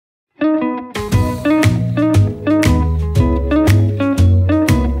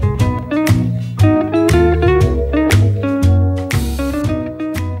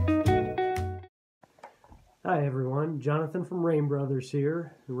Jonathan from Rain Brothers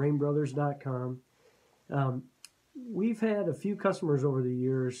here, rainbrothers.com. We've had a few customers over the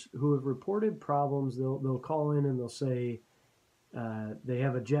years who have reported problems. They'll call in and they'll say they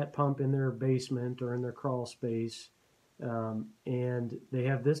have a jet pump in their basement or in their crawl space, and they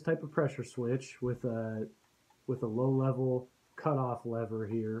have this type of pressure switch with a low-level cutoff lever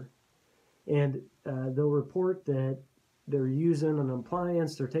here, and they'll report that they're using an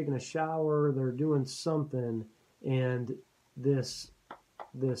appliance, they're taking a shower, they're doing something, and this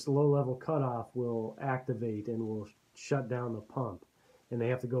low-level cutoff will activate and will shut down the pump, and they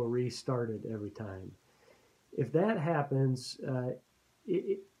have to go restart it every time. If that happens,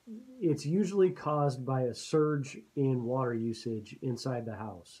 it's usually caused by a surge in water usage inside the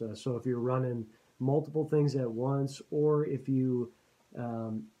house. So if you're running multiple things at once, or if you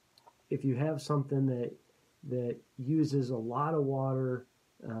have something that uses a lot of water,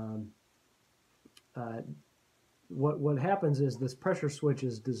 what happens is this pressure switch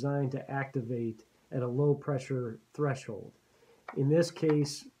is designed to activate at a low pressure threshold. In this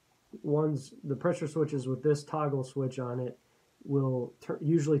case, the pressure switches with this toggle switch on it will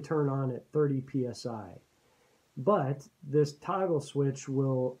usually turn on at 30 psi. But this toggle switch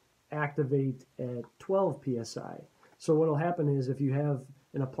will activate at 12 psi. So what will happen is if you have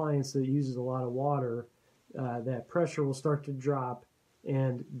an appliance that uses a lot of water, that pressure will start to drop,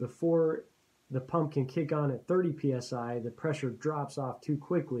 and before the pump can kick on at 30 psi, the pressure drops off too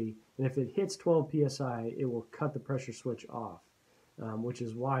quickly, and if it hits 12 psi, it will cut the pressure switch off, which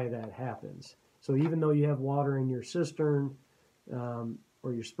is why that happens. So even though you have water in your cistern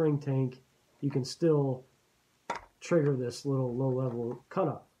or your spring tank, you can still trigger this little low-level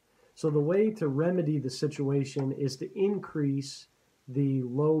cutoff. So the way to remedy the situation is to increase the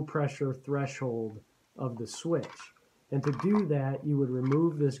low pressure threshold of the switch. And to do that, you would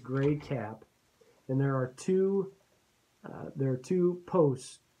remove this gray cap, and there are two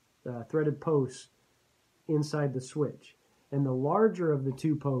posts, threaded posts inside the switch. And the larger of the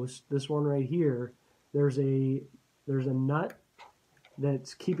two posts, this one right here, there's a nut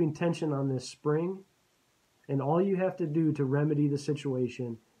that's keeping tension on this spring, and all you have to do to remedy the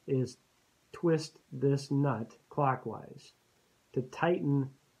situation is twist this nut clockwise to tighten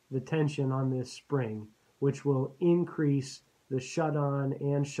the tension on this spring, which will increase the shut on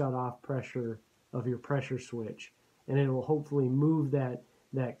and shut off pressure of your pressure switch, and it will hopefully move that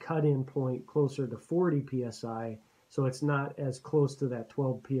cut-in point closer to 40 psi, so it's not as close to that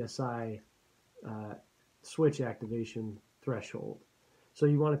 12 psi switch activation threshold. So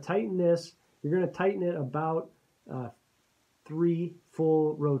you want to tighten this. You're going to tighten it about 3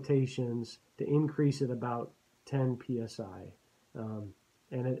 full rotations to increase it about 10 psi. And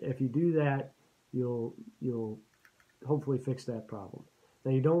if you do that, you'll hopefully fix that problem.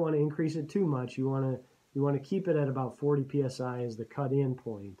 Now you don't want to increase it too much. You want to keep it at about 40 psi as the cut-in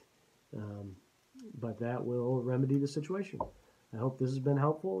point, but that will remedy the situation. I hope this has been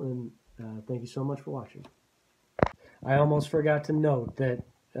helpful, and thank you so much for watching. I almost forgot to note that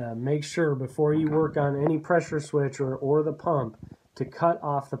make sure before you work on any pressure switch or the pump to cut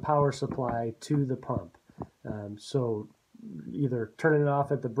off the power supply to the pump. So either turning it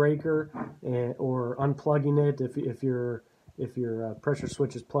off at the breaker or unplugging it if your pressure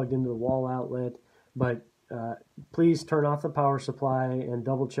switch is plugged into the wall outlet. But please turn off the power supply and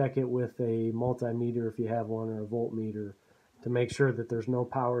double check it with a multimeter if you have one, or a voltmeter, to make sure that there's no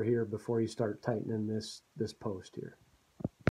power here before you start tightening this post here.